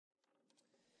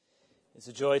It's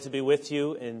a joy to be with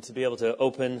you and to be able to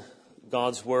open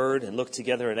God's Word and look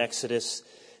together at Exodus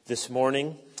this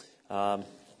morning. My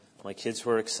kids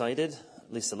were excited,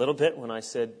 at least a little bit, when I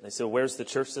said, where's the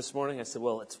church this morning? I said,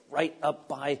 well, it's right up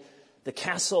by the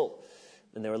castle.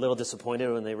 And they were a little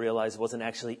disappointed when they realized it wasn't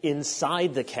actually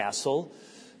inside the castle.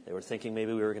 They were thinking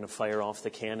maybe we were going to fire off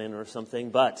the cannon or something,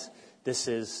 but this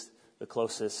is the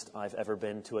closest I've ever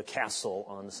been to a castle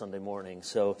on Sunday morning.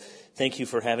 So thank you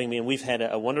for having me. And we've had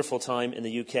a wonderful time in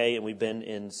the UK, and we've been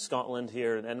in Scotland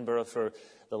here in Edinburgh for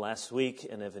the last week,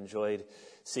 and have enjoyed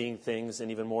seeing things,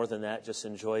 and even more than that, just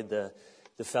enjoyed the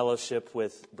fellowship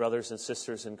with brothers and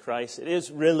sisters in Christ. It is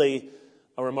really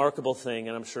a remarkable thing,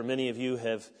 and I'm sure many of you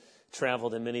have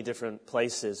traveled in many different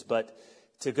places, but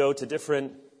to go to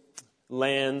different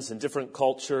lands and different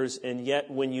cultures, and yet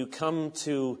when you come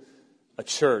to a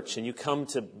church and you come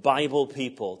to Bible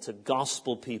people, to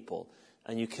gospel people,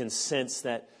 and you can sense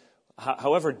that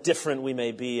however different we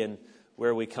may be in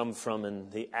where we come from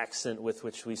and the accent with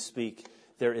which we speak,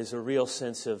 there is a real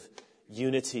sense of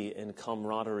unity and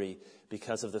camaraderie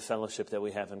because of the fellowship that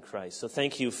we have in Christ. So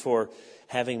thank you for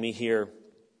having me here.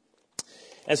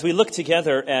 As we look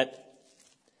together at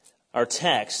our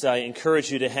text, I encourage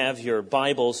you to have your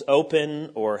Bibles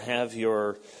open or have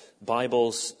your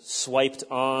Bibles swiped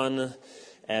on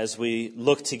as we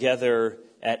look together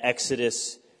at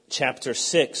Exodus chapter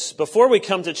 6. Before we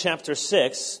come to chapter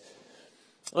 6,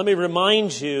 let me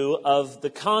remind you of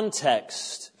the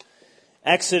context.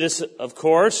 Exodus, of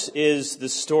course, is the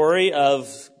story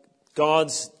of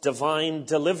God's divine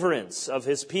deliverance of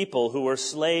His people who were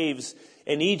slaves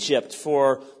in Egypt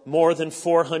for more than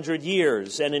 400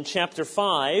 years. And in chapter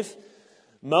 5,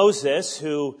 Moses,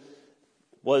 who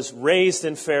was raised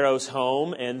in Pharaoh's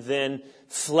home and then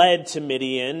fled to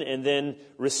Midian and then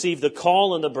received the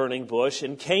call in the burning bush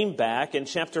and came back. In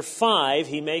chapter 5,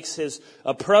 he makes his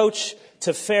approach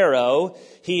to Pharaoh,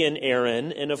 he and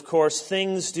Aaron, and of course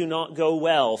things do not go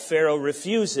well. Pharaoh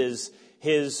refuses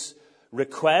his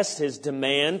request, his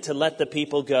demand to let the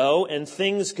people go, and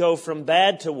things go from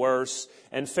bad to worse.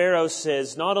 And Pharaoh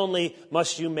says, not only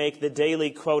must you make the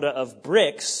daily quota of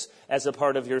bricks as a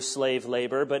part of your slave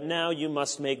labor, but now you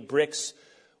must make bricks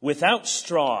without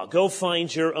straw. Go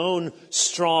find your own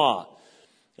straw.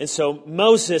 And so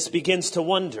Moses begins to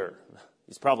wonder,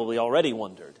 he's probably already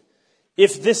wondered,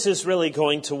 if this is really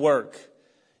going to work,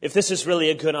 if this is really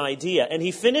a good idea. And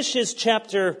he finishes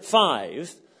chapter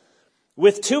 5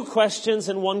 with 2 questions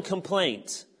and 1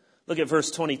 complaint. Look at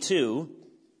verse 22.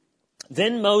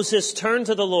 Then Moses turned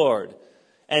to the Lord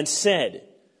and said,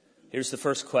 here's the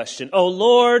first question, O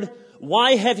Lord,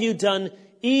 why have you done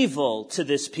evil to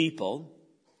this people?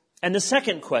 And the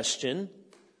second question,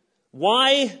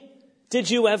 why did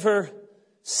you ever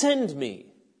send me?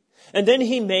 And then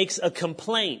he makes a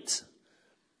complaint.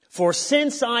 For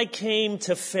since I came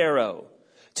to Pharaoh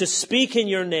to speak in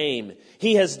your name,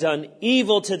 he has done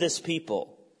evil to this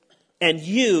people, and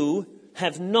you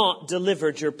have not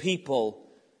delivered your people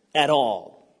at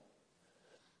all.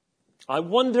 I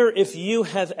wonder if you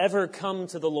have ever come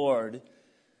to the Lord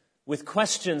with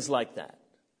questions like that,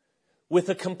 with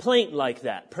a complaint like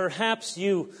that. Perhaps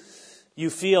you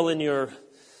feel in your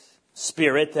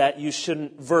spirit that you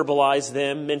shouldn't verbalize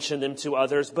them, mention them to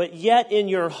others, but yet in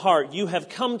your heart you have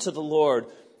come to the Lord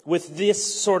with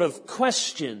this sort of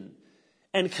question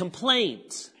and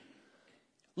complaint.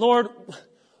 Lord,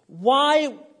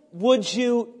 why would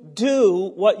you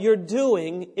do what you're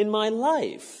doing in my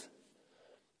life?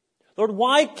 Lord,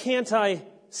 why can't I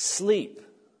sleep?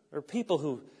 There are people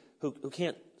who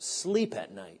can't sleep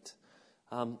at night.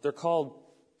 They're called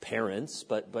parents,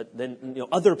 but then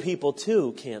other people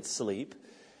too can't sleep.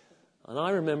 And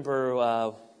I remember,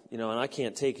 and I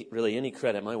can't take really any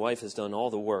credit. My wife has done all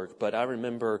the work, but I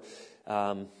remember,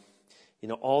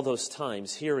 all those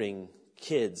times hearing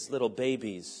kids, little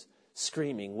babies,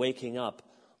 screaming, waking up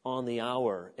on the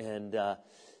hour, and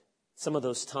some of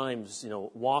those times,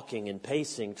 walking and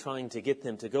pacing, trying to get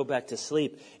them to go back to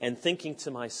sleep, and thinking to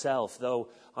myself, though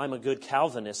I'm a good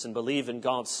Calvinist and believe in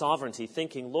God's sovereignty,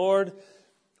 thinking, Lord,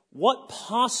 what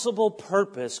possible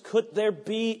purpose could there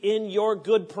be in your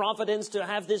good providence to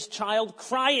have this child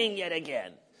crying yet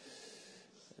again?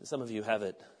 And some of you have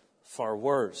it far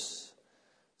worse.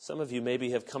 Some of you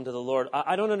maybe have come to the Lord.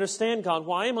 I don't understand, God.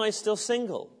 Why am I still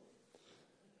single?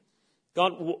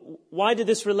 God, why did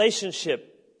this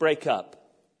relationship break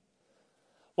up?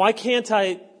 Why can't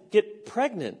I get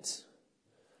pregnant?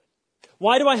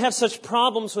 Why do I have such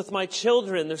problems with my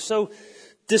children? They're so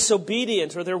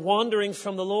disobedient, or they're wandering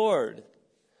from the Lord.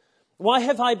 Why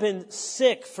have I been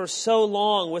sick for so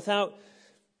long without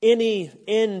any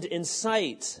end in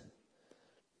sight?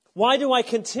 Why do I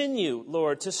continue,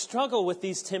 Lord, to struggle with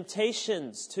these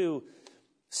temptations to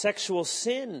sexual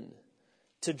sin,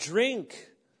 to drink,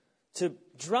 to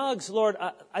drugs? Lord,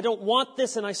 I don't want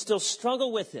this and I still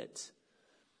struggle with it.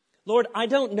 Lord, I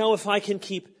don't know if I can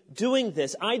keep doing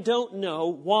this. I don't know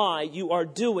why you are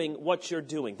doing what you're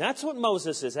doing. That's what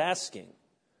Moses is asking.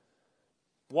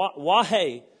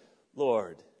 Why,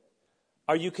 Lord,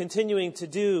 are you continuing to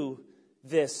do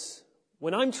this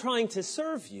when I'm trying to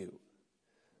serve you?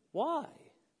 Why?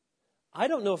 I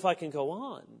don't know if I can go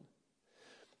on.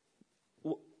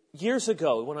 Years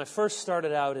ago, when I first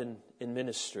started out in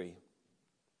ministry,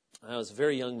 I was a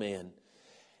very young man,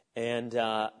 and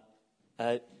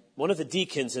one of the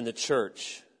deacons in the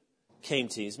church came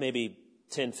to me. He's maybe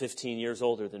 10, 15 years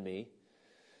older than me.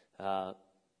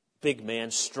 Big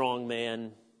man, strong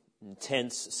man,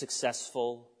 intense,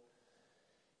 successful.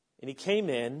 And he came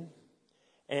in,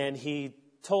 and he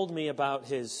told me about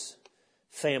his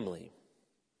family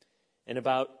and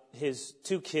about his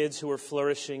 2 kids who were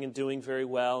flourishing and doing very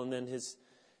well, and then his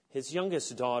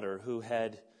youngest daughter who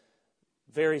had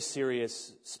very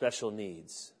serious special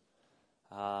needs,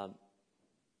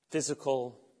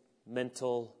 physical,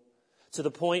 mental, to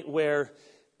the point where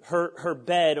her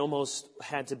bed almost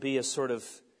had to be a sort of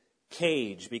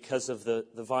cage because of the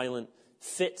violent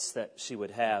fits that she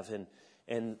would have,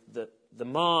 and the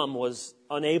mom was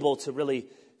unable to really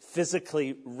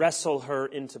physically wrestle her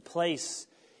into place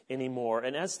anymore.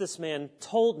 And as this man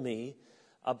told me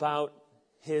about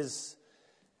his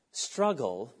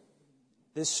struggle,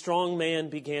 this strong man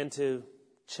began to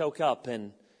choke up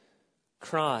and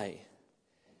cry,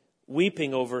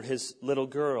 weeping over his little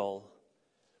girl.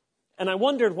 And I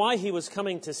wondered why he was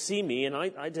coming to see me, and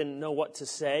I didn't know what to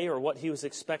say or what he was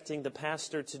expecting the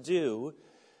pastor to do.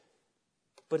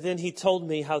 But then he told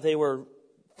me how they were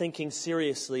thinking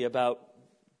seriously about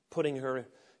putting her,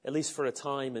 at least for a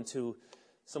time, into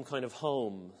some kind of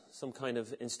home, some kind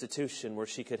of institution where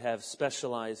she could have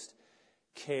specialized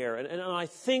care. And I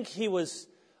think he was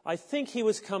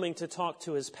coming to talk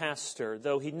to his pastor,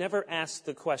 though he never asked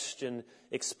the question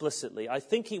explicitly. I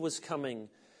think he was coming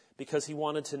because he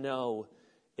wanted to know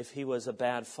if he was a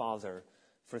bad father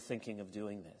for thinking of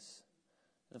doing this.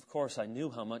 And of course, I knew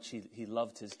how much he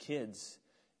loved his kids,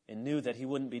 and knew that he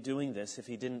wouldn't be doing this if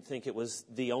he didn't think it was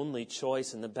the only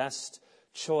choice and the best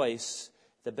choice,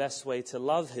 the best way to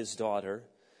love his daughter.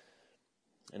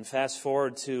 And fast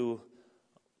forward to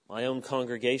my own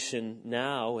congregation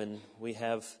now, and we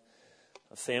have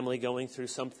a family going through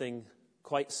something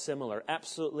quite similar,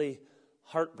 absolutely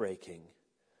heartbreaking.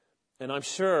 And I'm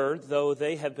sure, though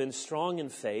they have been strong in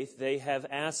faith, they have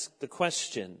asked the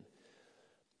question,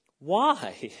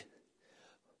 why?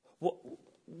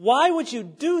 Why would you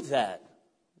do that,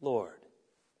 Lord?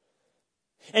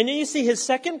 And then you see his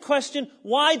second question,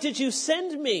 why did you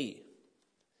send me?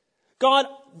 God,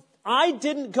 I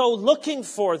didn't go looking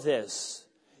for this.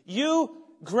 You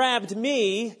grabbed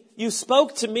me, you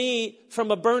spoke to me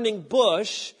from a burning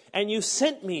bush, and you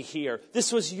sent me here.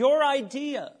 This was your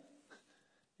idea.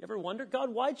 You ever wonder, God,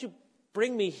 why'd you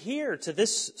bring me here to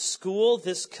this school,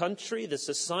 this country, this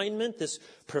assignment, this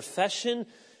profession,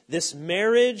 this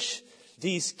marriage,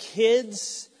 these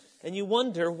kids? And you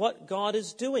wonder what God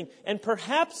is doing. And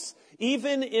perhaps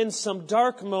even in some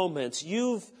dark moments,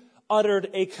 you've uttered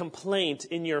a complaint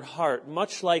in your heart,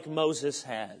 much like Moses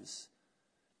has.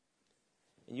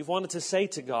 And you've wanted to say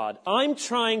to God, I'm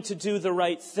trying to do the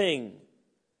right thing,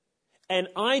 and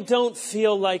I don't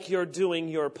feel like you're doing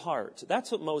your part.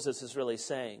 That's what Moses is really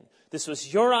saying. This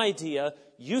was your idea.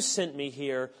 You sent me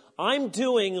here. I'm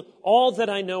doing all that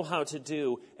I know how to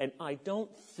do, and I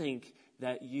don't think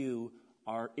that you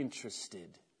are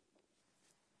interested.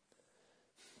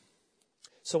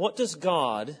 So what does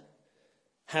God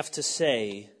have to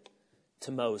say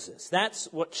to Moses? That's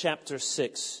what chapter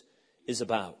 6 is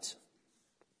about.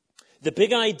 The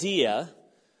big idea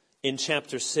in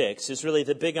chapter 6 is really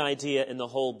the big idea in the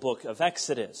whole book of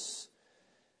Exodus.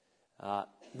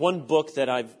 One book that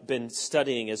I've been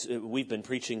studying as we've been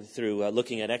preaching through,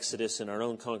 looking at Exodus in our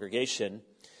own congregation,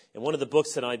 and one of the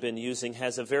books that I've been using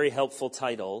has a very helpful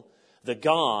title, The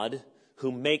God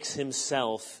Who Makes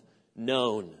Himself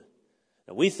Known.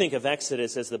 Now, we think of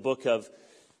Exodus as the book of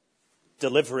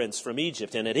deliverance from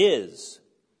Egypt, and it is.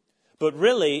 But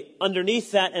really,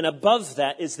 underneath that and above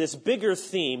that is this bigger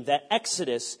theme that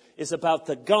Exodus is about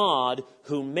the God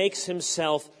who makes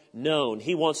himself known.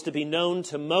 He wants to be known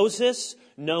to Moses,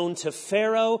 known to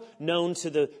Pharaoh, known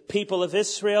to the people of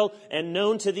Israel, and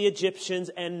known to the Egyptians,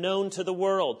 and known to the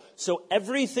world. So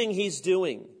everything he's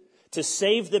doing to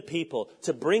save the people,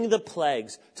 to bring the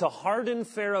plagues, to harden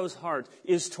Pharaoh's heart,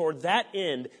 is toward that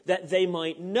end, that they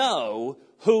might know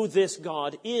who this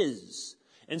God is.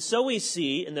 And so we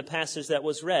see in the passage that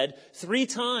was read, 3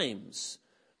 times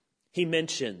he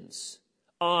mentions,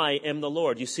 I am the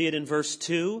Lord. You see it in verse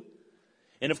 2.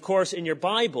 And of course, in your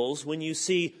Bibles, when you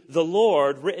see the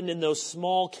Lord written in those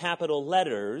small capital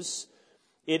letters,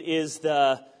 it is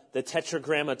the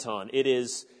tetragrammaton. It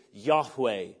is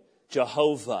Yahweh,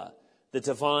 Jehovah, the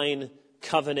divine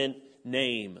covenant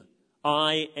name.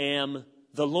 I am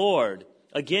the Lord.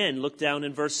 Again, look down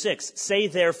in verse 6. Say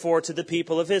therefore to the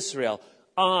people of Israel,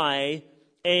 I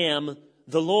am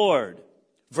the Lord.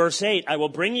 Verse 8, I will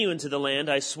bring you into the land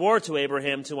I swore to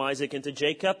Abraham, to Isaac, and to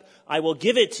Jacob. I will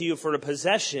give it to you for a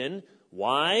possession.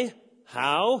 Why?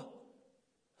 How?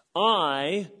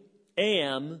 I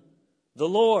am the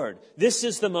Lord. This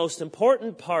is the most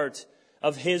important part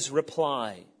of his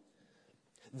reply.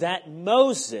 That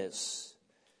Moses,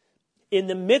 in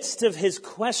the midst of his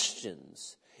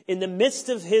questions, in the midst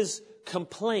of his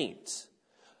complaint,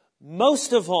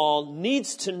 most of all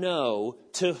needs to know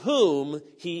to whom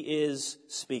he is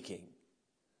speaking.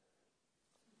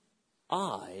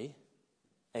 I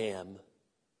am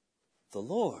the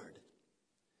Lord.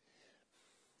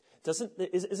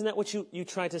 Isn't that what you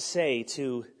try to say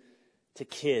to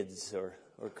kids or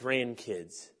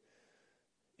grandkids?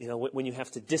 You know, when you have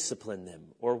to discipline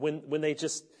them, or when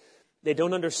they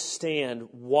don't understand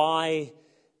why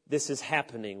this is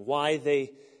happening, why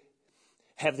they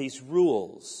have these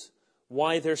rules,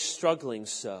 why they're struggling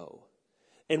so.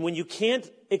 And when you can't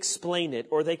explain it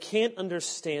or they can't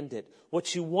understand it,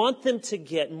 what you want them to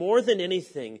get more than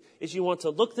anything is you want to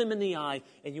look them in the eye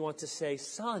and you want to say,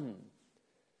 son,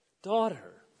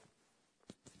 daughter,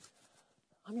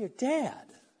 I'm your dad.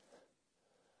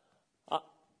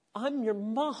 I'm your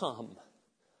mom.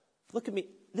 Look at me.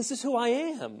 This is who I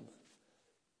am.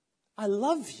 I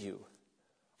love you.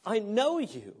 I know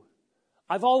you.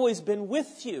 I've always been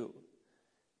with you.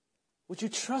 Would you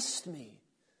trust me?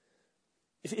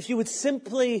 If you would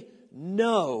simply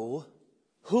know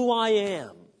who I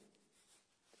am.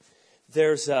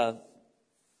 There's a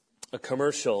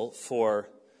commercial for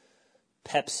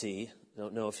Pepsi. I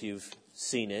don't know if you've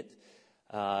seen it.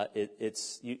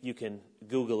 You can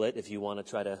Google it if you want to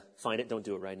try to find it. Don't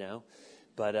do it right now.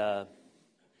 But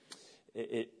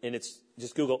it's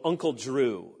just Google Uncle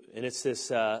Drew. And it's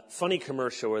this funny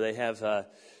commercial where they have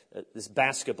this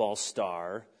basketball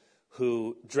star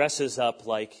who dresses up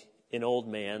like an old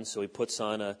man. So he puts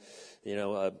on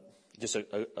just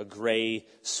a gray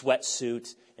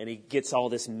sweatsuit, and he gets all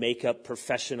this makeup,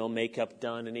 professional makeup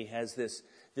done, and he has this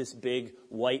big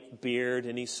white beard,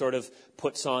 and he sort of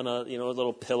puts on a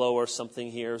little pillow or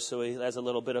something here, so he has a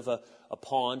little bit of a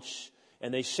paunch.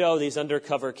 And they show these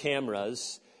undercover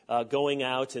cameras going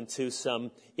out into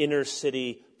some inner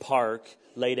city park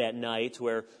late at night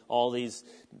where all these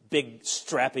big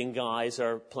strapping guys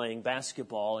are playing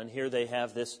basketball. And here they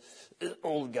have this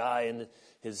old guy and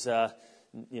his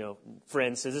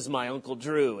friend says, this is my Uncle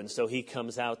Drew. And so he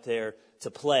comes out there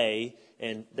to play,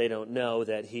 and they don't know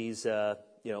that he's an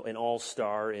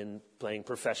all-star in playing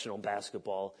professional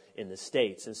basketball in the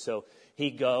States. And so he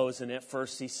goes, and at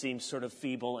first he seems sort of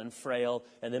feeble and frail,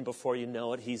 and then before you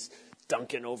know it, he's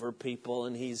dunking over people,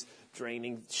 and he's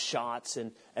draining shots,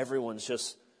 and everyone's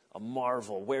just a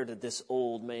marvel. Where did this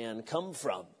old man come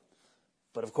from?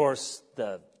 But of course,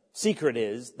 the secret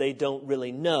is they don't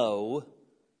really know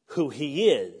who he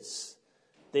is.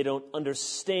 They don't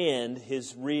understand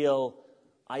his real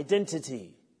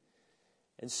identity.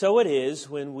 And so it is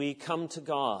when we come to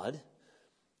God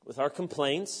with our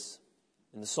complaints,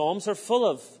 and the Psalms are full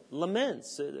of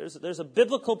laments. There's a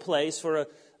biblical place for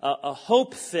a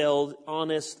hope-filled,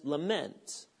 honest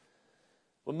lament.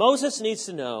 What Moses needs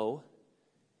to know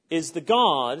is the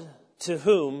God to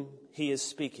whom he is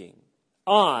speaking.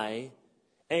 I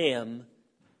am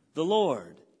the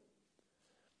Lord.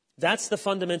 That's the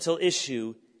fundamental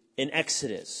issue in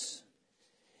Exodus.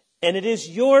 And it is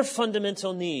your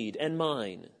fundamental need and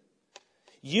mine.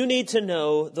 You need to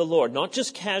know the Lord, not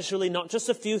just casually, not just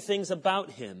a few things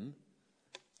about him.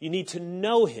 You need to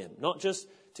know him, not just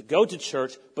to go to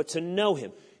church, but to know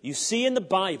him. You see in the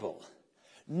Bible,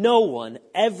 no one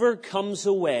ever comes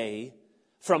away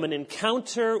from an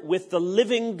encounter with the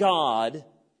living God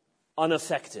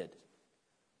unaffected.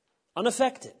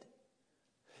 Unaffected.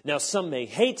 Now, some may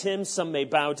hate him, some may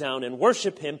bow down and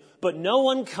worship him, but no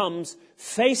one comes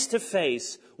face to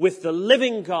face with the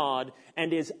living God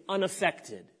and is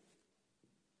unaffected.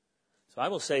 So I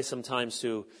will say sometimes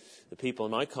to the people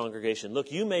in my congregation,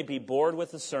 look, you may be bored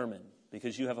with the sermon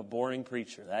because you have a boring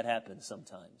preacher. That happens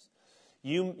sometimes.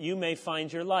 You may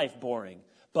find your life boring,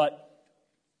 but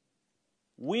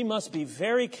we must be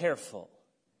very careful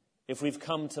if we've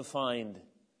come to find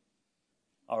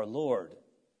our Lord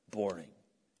boring,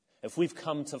 if we've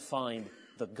come to find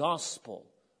the gospel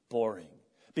boring.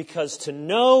 Because to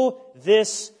know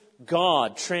this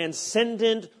God,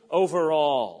 transcendent over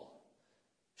all,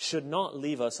 should not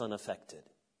leave us unaffected.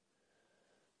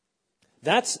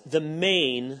 That's the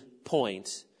main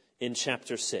point in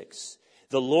chapter 6.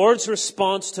 The Lord's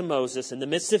response to Moses in the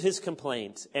midst of his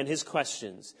complaint and his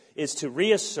questions is to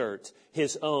reassert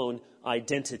his own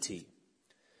identity.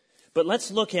 But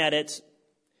let's look at it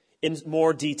in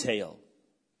more detail.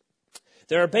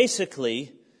 There are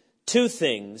basically two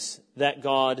things that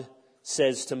God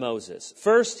says to Moses.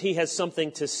 First, he has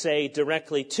something to say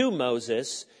directly to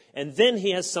Moses, and then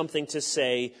he has something to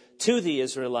say to the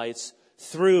Israelites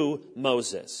through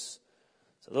Moses.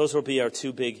 So those will be our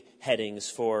two big headings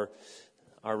for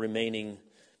our remaining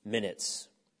minutes.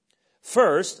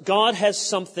 First, God has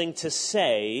something to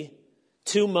say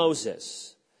to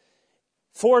Moses.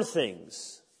 4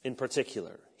 things in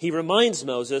particular. He reminds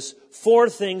Moses 4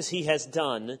 things he has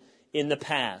done in the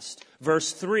past.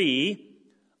 Verse 3,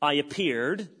 I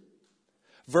appeared.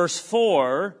 Verse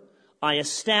 4, I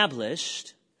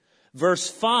established. Verse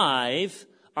 5,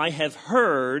 I have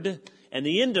heard. And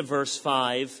the end of verse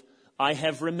 5, I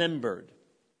have remembered.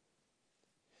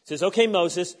 It says, okay,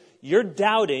 Moses, you're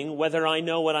doubting whether I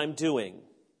know what I'm doing.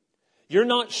 You're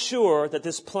not sure that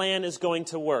this plan is going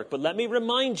to work. But let me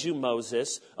remind you,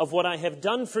 Moses, of what I have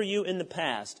done for you in the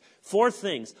past. 4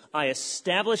 things. I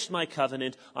established my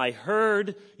covenant. I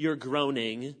heard your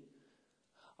groaning.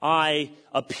 I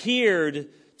appeared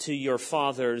to your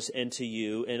fathers and to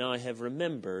you, and I have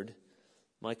remembered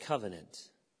my covenant.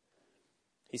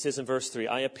 He says in verse 3,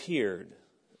 I appeared.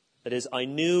 That is, I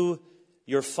knew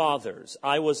your fathers.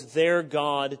 I was their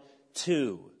God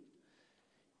too.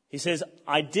 He says,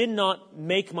 I did not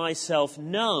make myself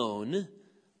known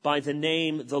by the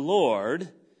name the Lord.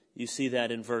 You see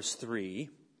that in verse 3,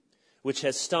 which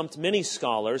has stumped many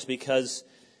scholars because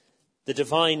the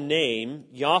divine name,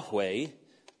 Yahweh,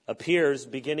 appears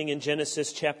beginning in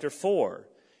Genesis chapter 4.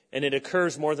 And it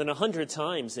occurs more than 100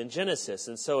 times in Genesis.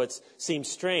 And so it seems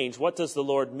strange. What does the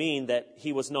Lord mean that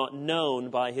he was not known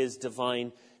by his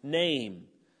divine name?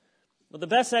 Well, the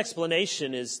best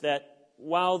explanation is that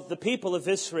while the people of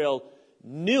Israel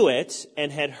knew it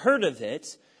and had heard of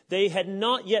it, they had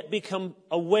not yet become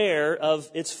aware of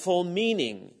its full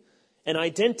meaning and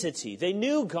identity. They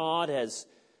knew God as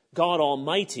God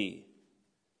Almighty,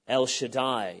 El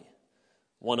Shaddai,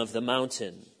 one of the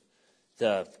mountain,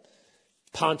 the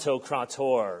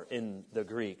Pantokrator in the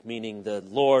Greek, meaning the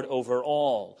Lord over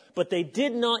all. But they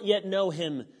did not yet know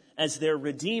him as their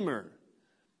Redeemer.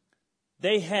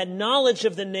 They had knowledge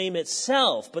of the name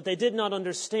itself, but they did not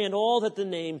understand all that the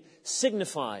name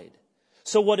signified.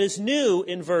 So what is new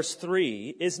in verse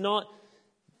 3 is not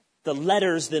the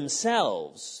letters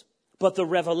themselves, but the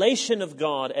revelation of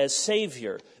God as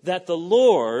Savior, that the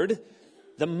Lord,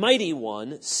 the Mighty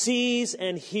One, sees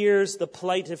and hears the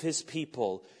plight of his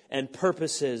people and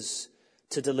purposes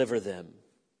to deliver them.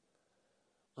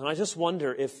 And I just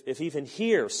wonder if even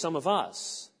here, some of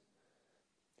us,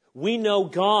 we know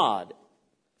God,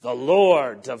 the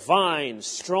Lord, divine,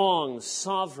 strong,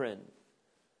 sovereign.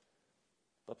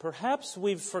 But perhaps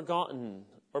we've forgotten,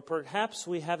 or perhaps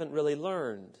we haven't really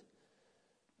learned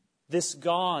this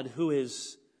God who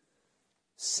is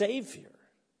Savior,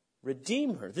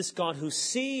 Redeemer, this God who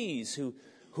sees,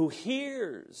 who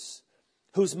hears,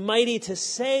 who's mighty to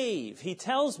save. He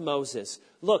tells Moses,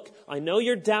 look, I know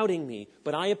you're doubting me,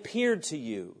 but I appeared to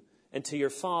you and to your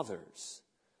fathers,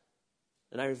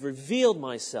 and I have revealed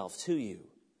myself to you.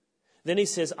 Then he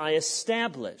says, I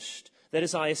established. That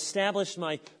is, I established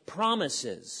my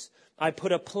promises. I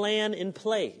put a plan in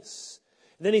place.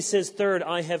 Then he says, third,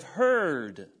 I have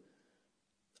heard.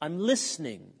 I'm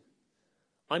listening.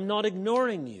 I'm not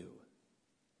ignoring you.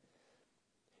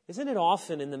 Isn't it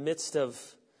often in the midst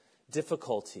of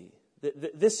difficulty?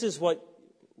 This is what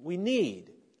we need.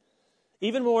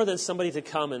 Even more than somebody to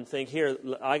come and think, here,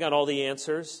 I got all the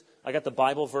answers. I got the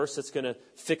Bible verse that's going to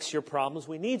fix your problems.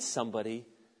 We need somebody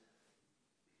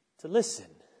to listen.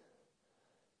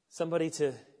 Somebody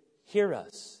to hear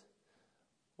us.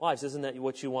 Wives, isn't that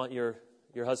what you want your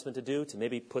husband to do? To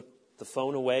maybe put the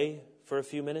phone away for a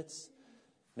few minutes?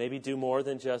 Maybe do more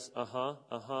than just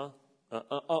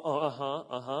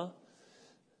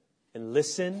and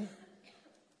listen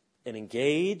and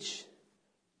engage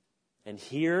and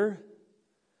hear.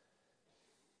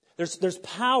 There's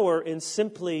power in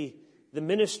simply the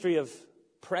ministry of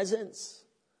presence.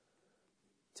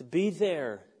 To be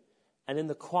there and in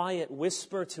the quiet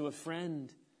whisper to a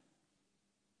friend,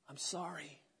 I'm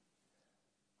sorry.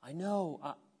 I know.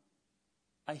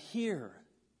 I hear.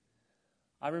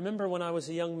 I remember when I was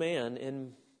a young man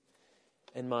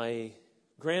and my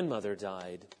grandmother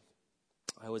died.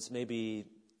 I was maybe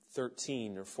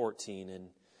 13 or 14, and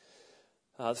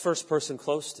the first person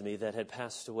close to me that had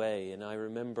passed away. And I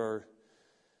remember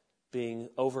being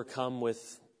overcome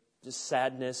with just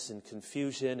sadness and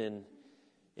confusion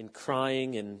and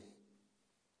crying. And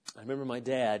I remember my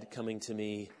dad coming to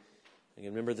me. I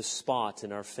can remember the spot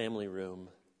in our family room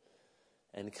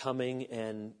and coming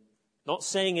and not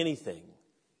saying anything,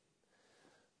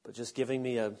 but just giving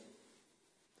me a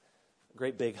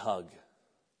great big hug.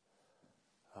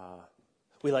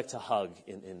 We like to hug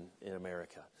in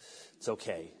America. It's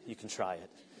okay. You can try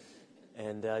it.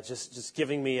 And just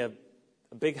giving me a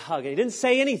big hug. He didn't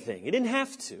say anything. He didn't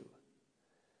have to.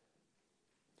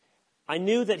 I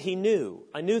knew that he knew.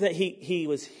 I knew that he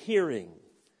was hearing.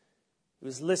 He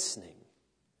was listening.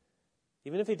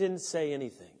 Even if he didn't say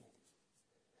anything.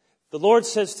 The Lord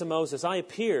says to Moses, I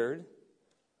appeared,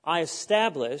 I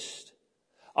established,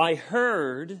 I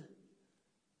heard,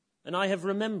 and I have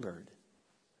remembered.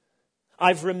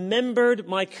 I've remembered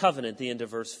my covenant, the end of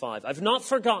verse 5. I've not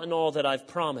forgotten all that I've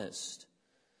promised.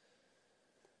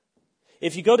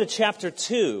 If you go to chapter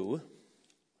 2,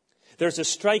 there's a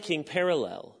striking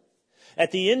parallel.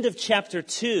 At the end of chapter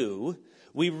 2,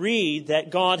 we read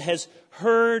that God has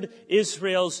heard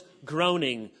Israel's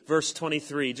groaning. Verse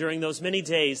 23, during those many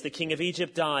days, the king of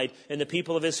Egypt died, and the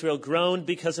people of Israel groaned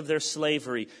because of their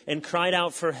slavery and cried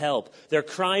out for help. Their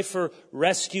cry for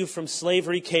rescue from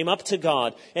slavery came up to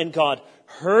God, and God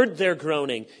heard their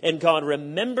groaning, and God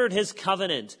remembered his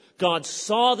covenant. God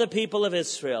saw the people of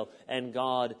Israel, and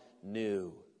God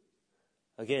knew.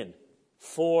 Again,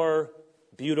 4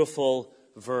 beautiful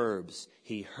verbs.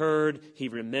 He heard, he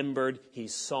remembered, he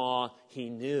saw, he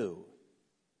knew.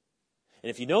 And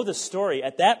if you know the story,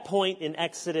 at that point in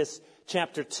Exodus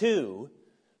chapter 2,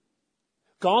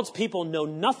 God's people know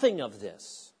nothing of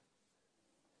this.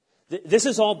 This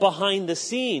is all behind the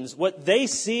scenes. What they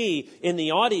see in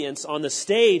the audience on the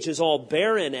stage is all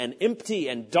barren and empty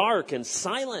and dark and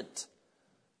silent.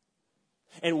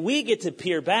 And we get to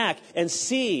peer back and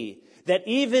see that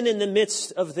even in the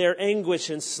midst of their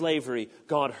anguish and slavery,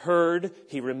 God heard,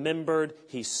 he remembered,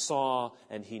 he saw,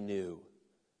 and he knew.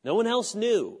 No one else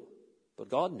knew, but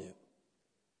God knew.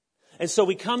 And so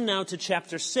we come now to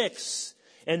chapter 6,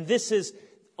 and this is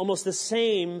almost the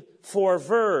same 4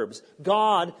 verbs.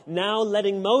 God now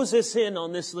letting Moses in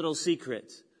on this little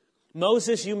secret.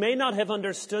 Moses, you may not have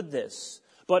understood this,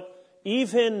 but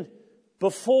even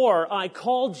before I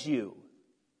called you,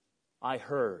 I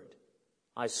heard,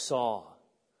 I saw,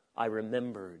 I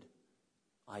remembered,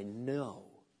 I know.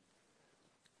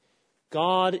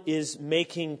 God is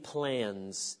making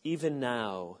plans even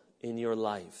now in your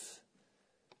life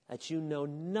that you know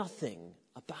nothing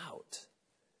about.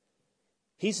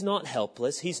 He's not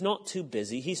helpless. He's not too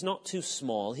busy. He's not too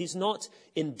small. He's not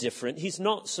indifferent. He's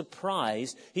not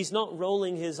surprised. He's not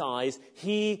rolling his eyes.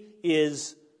 He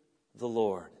is the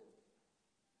Lord.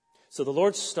 So the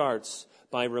Lord starts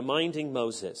by reminding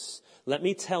Moses, let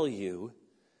me tell you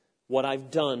what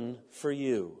I've done for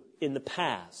you in the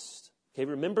past. Okay,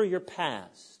 remember your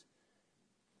past.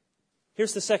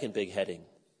 Here's the second big heading.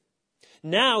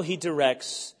 Now he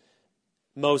directs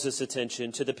Moses'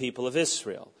 attention to the people of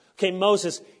Israel. Okay,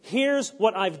 Moses, here's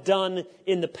what I've done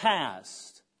in the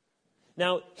past.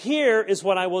 Now, here is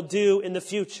what I will do in the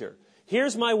future.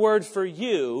 Here's my word for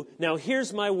you. Now,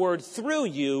 here's my word through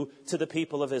you to the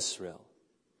people of Israel.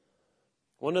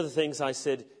 One of the things I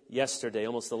said yesterday,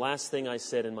 almost the last thing I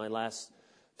said in my last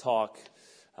talk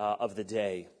of the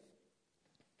day,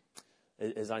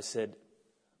 is I said,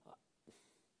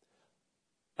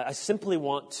 I simply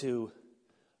want to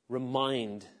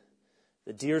remind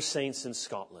the dear saints in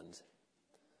Scotland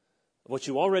of what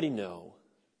you already know,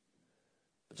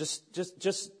 but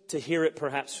just to hear it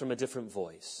perhaps from a different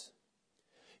voice.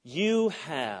 You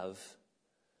have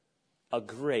a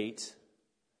great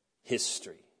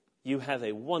history. You have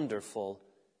a wonderful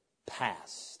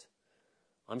past.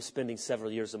 I'm spending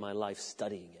several years of my life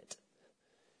studying it.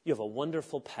 You have a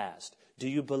wonderful past. Do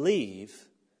you believe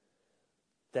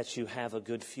that you have a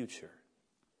good future?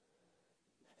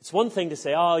 It's one thing to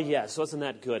say, oh yes, wasn't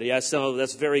that good? Yes, oh,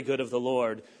 that's very good of the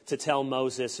Lord, to tell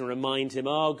Moses and remind him,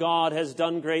 oh, God has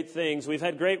done great things. We've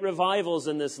had great revivals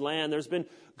in this land. There's been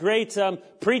great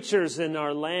preachers in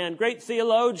our land, great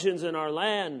theologians in our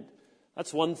land.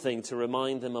 That's one thing to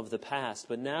remind them of the past.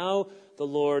 But now the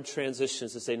Lord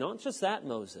transitions to say, not just that,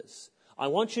 Moses. I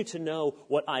want you to know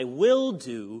what I will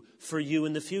do for you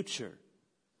in the future.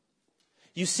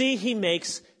 You see, he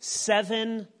makes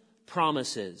 7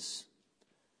 promises.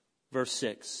 Verse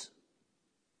 6.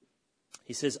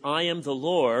 He says, I am the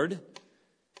Lord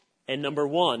And number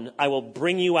 1, I will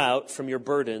bring you out from your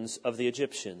burdens of the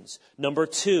Egyptians. Number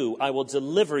 2, I will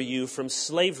deliver you from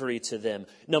slavery to them.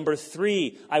 Number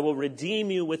 3, I will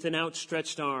redeem you with an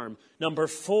outstretched arm. Number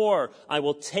 4, I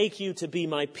will take you to be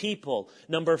my people.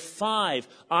 Number 5,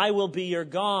 I will be your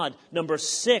God. Number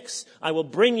 6, I will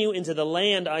bring you into the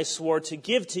land I swore to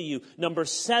give to you. Number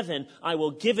 7, I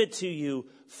will give it to you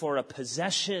for a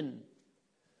possession.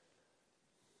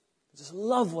 I just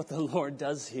love what the Lord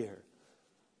does here.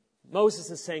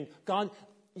 Moses is saying, God,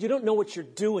 you don't know what you're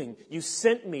doing. You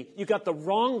sent me. You got the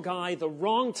wrong guy, the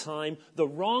wrong time, the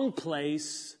wrong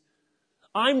place.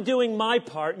 I'm doing my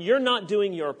part. You're not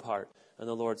doing your part. And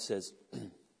the Lord says,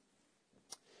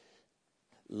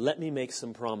 let me make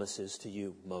some promises to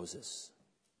you, Moses.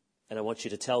 And I want you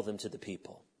to tell them to the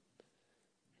people.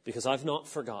 Because I've not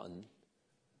forgotten.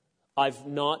 I've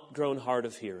not grown hard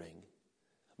of hearing.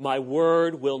 My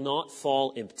word will not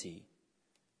fall empty.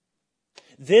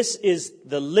 This is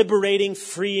the liberating,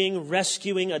 freeing,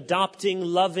 rescuing, adopting,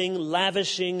 loving,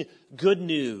 lavishing good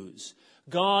news.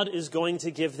 God is going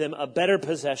to give them a better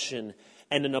possession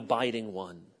and an abiding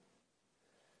one.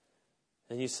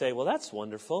 And you say, well, that's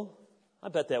wonderful. I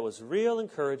bet that was real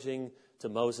encouraging to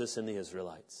Moses and the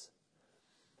Israelites.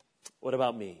 What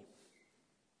about me?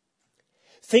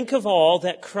 Think of all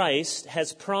that Christ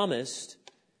has promised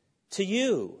to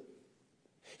you.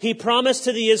 He promised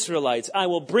to the Israelites, I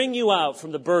will bring you out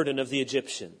from the burden of the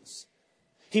Egyptians.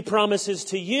 He promises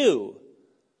to you,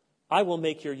 I will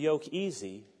make your yoke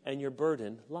easy and your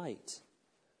burden light.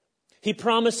 He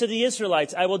promised to the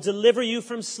Israelites, I will deliver you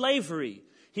from slavery.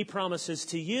 He promises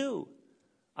to you,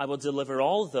 I will deliver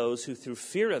all those who through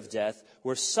fear of death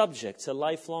were subject to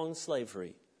lifelong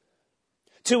slavery.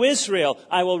 To Israel,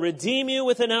 I will redeem you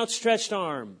with an outstretched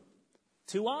arm.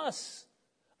 To us,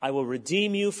 I will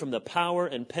redeem you from the power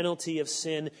and penalty of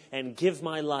sin and give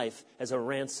my life as a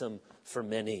ransom for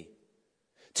many.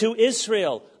 To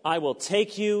Israel, I will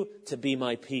take you to be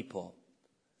my people.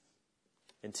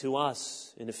 And to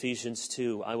us, in Ephesians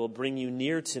 2, I will bring you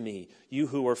near to me, you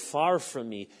who are far from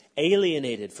me,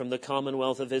 alienated from the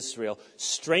commonwealth of Israel,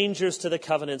 strangers to the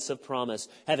covenants of promise,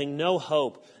 having no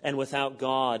hope and without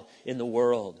God in the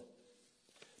world.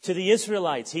 To the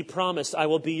Israelites, he promised, I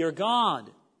will be your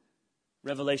God.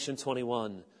 Revelation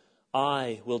 21,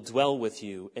 I will dwell with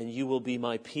you, and you will be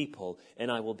my people,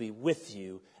 and I will be with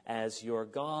you as your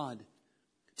God.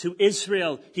 To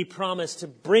Israel, he promised to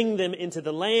bring them into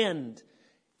the land.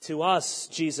 To us,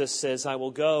 Jesus says, I will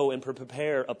go and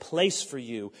prepare a place for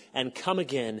you, and come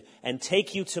again, and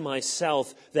take you to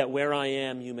myself, that where I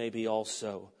am, you may be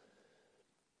also.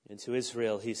 And to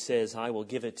Israel, he says, I will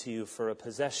give it to you for a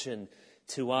possession.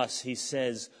 To us, he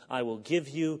says, I will give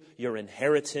you your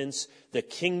inheritance, the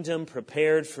kingdom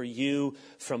prepared for you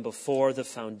from before the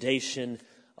foundation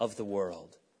of the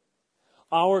world.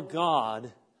 Our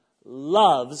God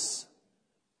loves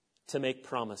to make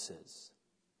promises.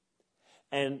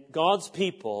 And God's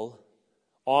people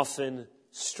often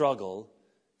struggle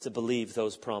to believe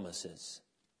those promises.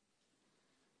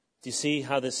 Do you see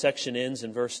how this section ends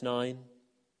in verse 9?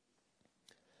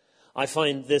 I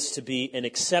find this to be an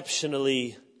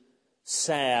exceptionally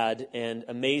sad and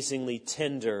amazingly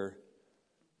tender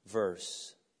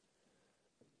verse.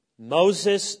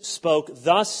 Moses spoke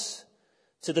thus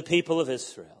to the people of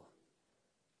Israel.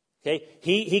 Okay,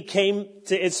 he came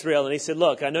to Israel and he said,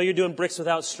 look, I know you're doing bricks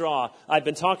without straw. I've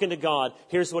been talking to God.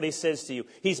 Here's what he says to you.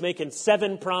 He's making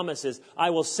 7 promises. I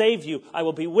will save you. I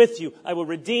will be with you. I will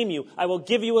redeem you. I will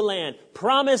give you a land.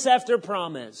 Promise after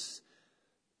promise.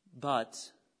 But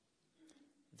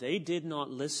they did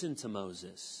not listen to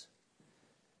Moses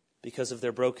because of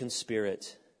their broken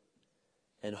spirit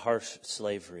and harsh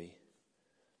slavery.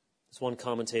 As one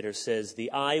commentator says,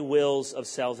 the I wills of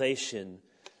salvation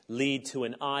lead to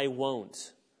an I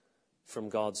won't from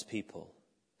God's people.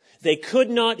 They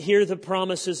could not hear the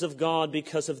promises of God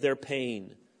because of their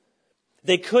pain.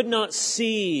 They could not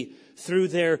see through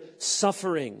their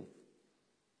suffering.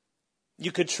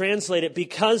 You could translate it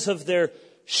because of their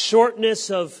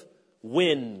shortness of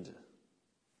wind,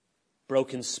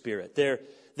 broken spirit,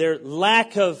 their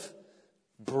lack of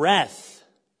breath.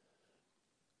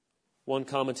 One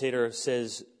commentator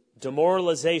says,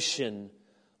 demoralization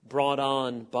brought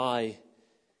on by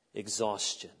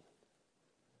exhaustion.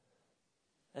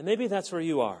 And maybe that's where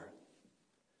you are.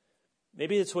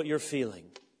 Maybe it's what you're feeling.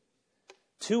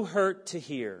 Too hurt to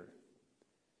hear.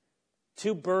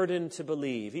 Too burdened to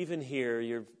believe. Even here,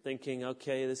 you're thinking,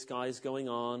 okay, this guy's going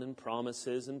on and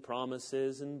promises and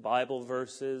Bible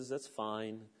verses. That's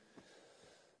fine.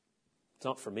 It's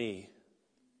not for me.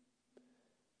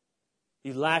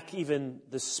 You lack even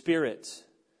the spirit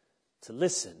to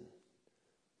listen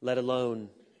let alone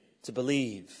to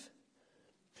believe.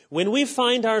 When we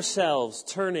find ourselves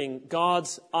turning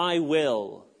God's "I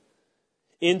will"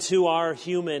 into our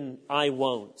human "I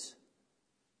won't,"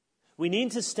 we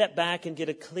need to step back and get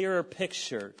a clearer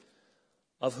picture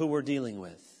of who we're dealing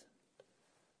with.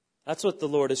 That's what the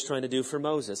Lord is trying to do for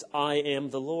Moses. I am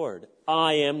the Lord.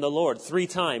 I am the Lord. 3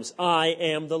 times. I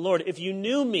am the Lord. If you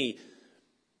knew me,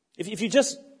 if you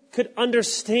just could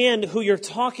understand who you're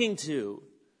talking to.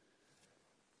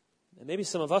 And maybe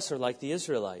some of us are like the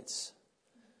Israelites.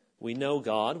 We know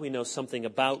God. We know something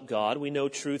about God. We know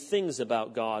true things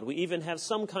about God. We even have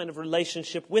some kind of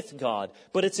relationship with God,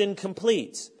 but it's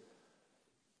incomplete.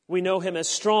 We know Him as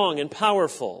strong and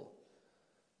powerful.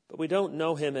 But we don't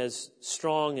know Him as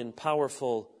strong and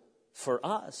powerful for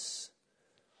us.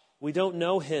 We don't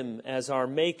know Him as our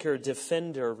Maker,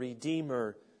 Defender,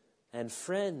 Redeemer, and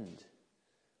Friend.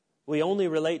 We only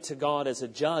relate to God as a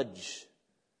judge,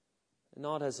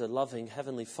 not as a loving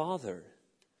Heavenly Father.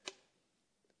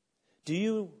 Do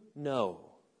you know,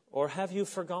 or have you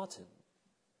forgotten,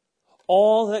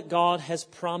 all that God has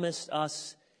promised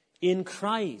us in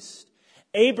Christ?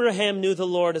 Abraham knew the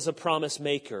Lord as a promise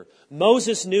maker.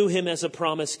 Moses knew Him as a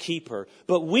promise keeper.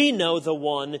 But we know the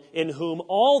one in whom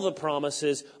all the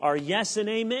promises are yes and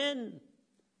amen.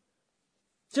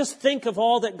 Just think of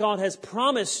all that God has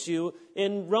promised you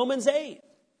in Romans 8.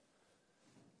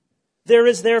 There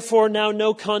is therefore now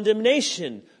no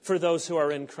condemnation for those who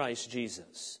are in Christ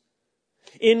Jesus.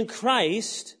 In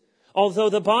Christ, although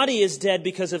the body is dead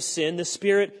because of sin, the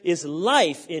Spirit is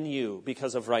life in you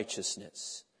because of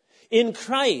righteousness. In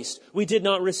Christ, we did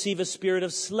not receive a spirit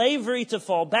of slavery to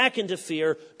fall back into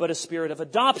fear, but a spirit of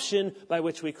adoption by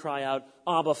which we cry out,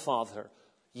 Abba, Father.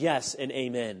 Yes and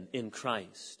amen in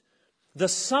Christ. The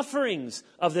sufferings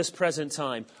of this present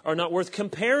time are not worth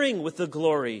comparing with the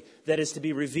glory that is to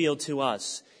be revealed to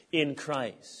us in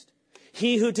Christ.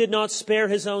 He who did not spare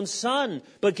His own Son,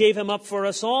 but gave Him up for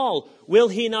us all, will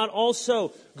He not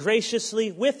also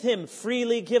graciously with Him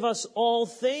freely give us all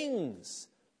things?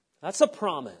 That's a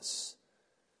promise.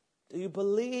 Do you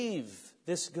believe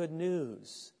this good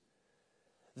news?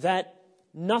 That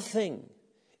nothing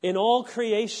in all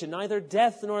creation, neither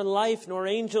death nor life, nor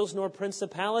angels, nor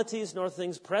principalities, nor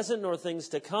things present, nor things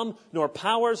to come, nor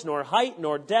powers, nor height,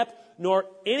 nor depth, nor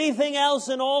anything else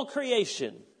in all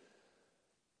creation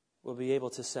will be able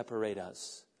to separate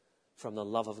us from the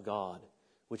love of God,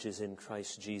 which is in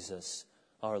Christ Jesus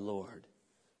our Lord.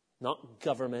 Not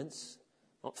governments,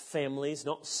 not families,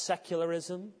 not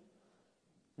secularism.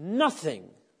 Nothing.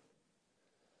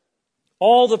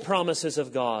 All the promises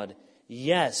of God,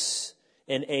 yes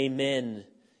and amen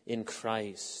in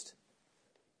Christ.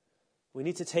 We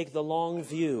need to take the long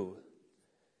view.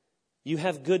 You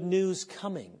have good news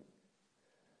coming.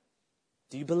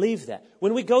 Do you believe that?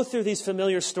 When we go through these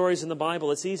familiar stories in the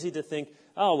Bible, it's easy to think,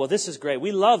 oh, well, this is great.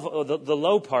 We love the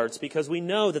low parts because we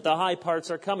know that the high parts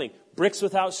are coming. Bricks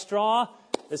without straw.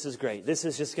 This is great. This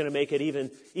is just going to make it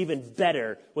even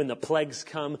better when the plagues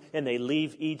come and they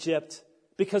leave Egypt,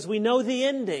 because we know the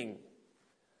ending.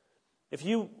 If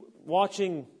you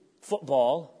watching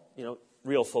football,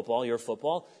 real football, your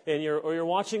football, and you're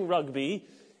watching rugby,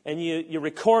 and you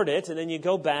record it, and then you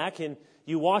go back and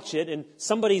you watch it, and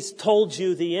somebody's told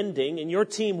you the ending, and your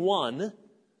team won.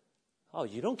 Oh,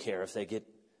 you don't care if they get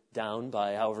down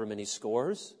by however many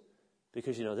scores,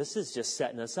 because this is just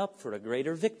setting us up for a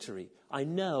greater victory. I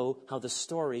know how the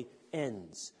story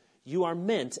ends. You are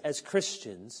meant as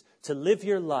Christians to live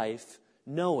your life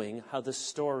knowing how the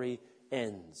story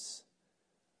ends.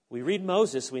 We read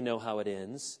Moses, we know how it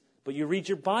ends, but you read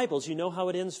your Bibles, you know how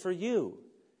it ends for you.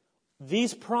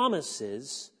 These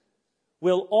promises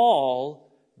will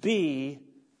all be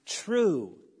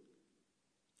true.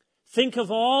 Think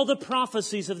of all the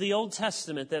prophecies of the Old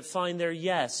Testament that find their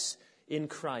yes in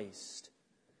Christ.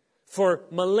 For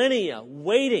millennia,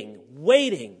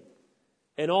 waiting,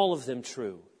 and all of them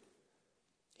true.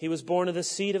 He was born of the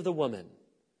seed of the woman.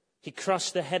 He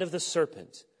crushed the head of the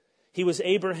serpent. He was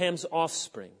Abraham's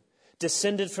offspring,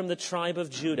 descended from the tribe of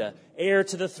Judah, heir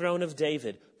to the throne of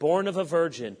David, born of a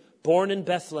virgin, born in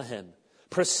Bethlehem,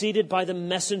 preceded by the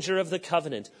messenger of the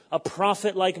covenant, a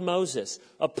prophet like Moses,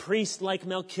 a priest like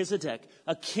Melchizedek,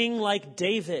 a king like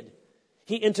David.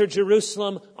 He entered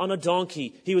Jerusalem on a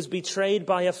donkey. He was betrayed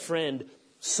by a friend,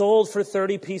 sold for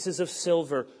 30 pieces of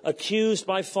silver, accused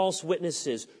by false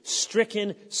witnesses,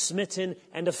 stricken, smitten,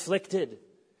 and afflicted,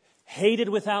 hated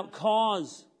without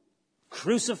cause,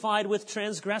 crucified with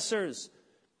transgressors,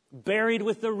 buried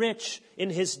with the rich in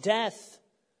His death.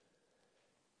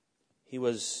 He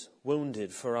was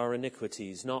wounded for our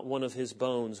iniquities. Not one of His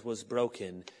bones was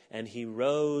broken, and He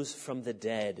rose from the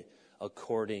dead,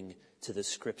 according to the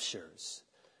Scriptures.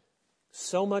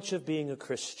 So much of being a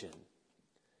Christian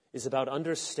is about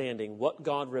understanding what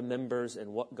God remembers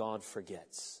and what God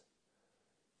forgets.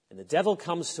 And the devil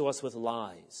comes to us with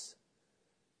lies.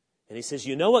 And he says,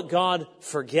 you know what God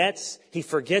forgets? He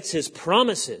forgets his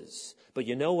promises. But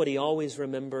you know what he always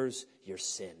remembers? Your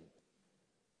sin.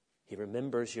 He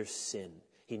remembers your sin.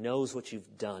 He knows what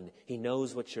you've done. He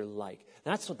knows what you're like.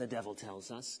 That's what the devil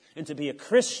tells us. And to be a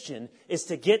Christian is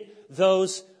to get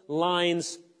those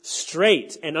lines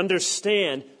straight and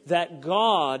understand that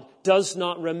God does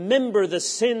not remember the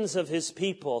sins of his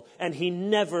people, and he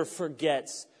never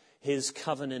forgets his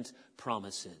covenant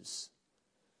promises.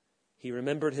 He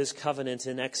remembered his covenant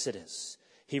in Exodus.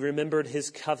 He remembered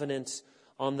his covenant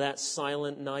on that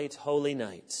silent night, holy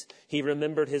night. He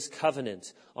remembered his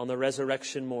covenant on the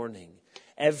resurrection morning.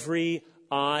 Every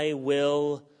I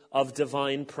will of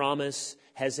divine promise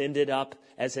has ended up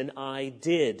as an I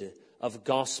did of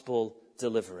gospel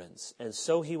deliverance. And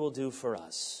so he will do for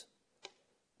us.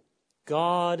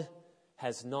 God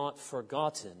has not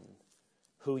forgotten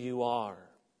who you are.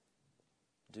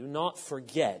 Do not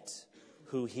forget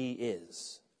who he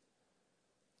is.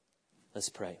 Let's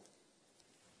pray.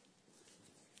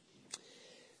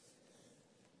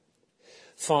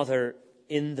 Father,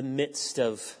 in the midst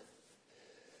of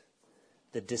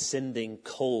the descending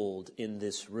cold in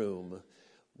this room,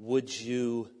 would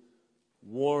you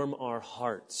warm our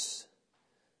hearts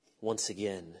once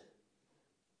again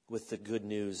with the good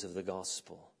news of the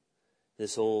gospel,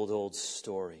 this old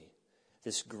story,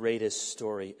 this greatest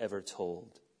story ever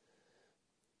told.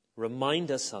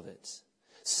 Remind us of it.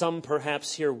 Some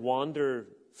perhaps here wander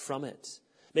from it.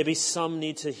 Maybe some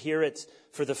need to hear it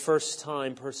for the first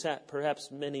time,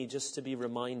 perhaps many just to be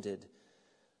reminded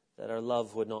that our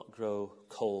love would not grow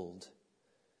cold.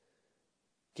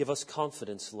 Give us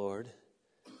confidence, Lord,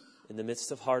 in the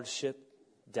midst of hardship,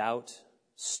 doubt,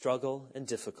 struggle, and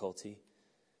difficulty,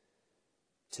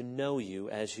 to know you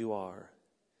as you are,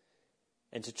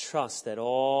 and to trust that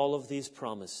all of these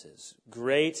promises,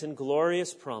 great and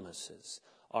glorious promises,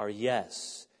 are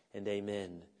yes and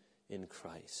amen in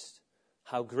Christ.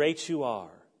 How great you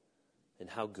are and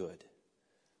how good.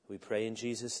 We pray in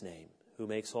Jesus' name, who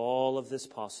makes all of this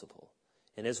possible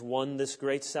and has won this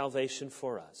great salvation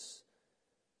for us.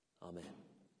 Amen.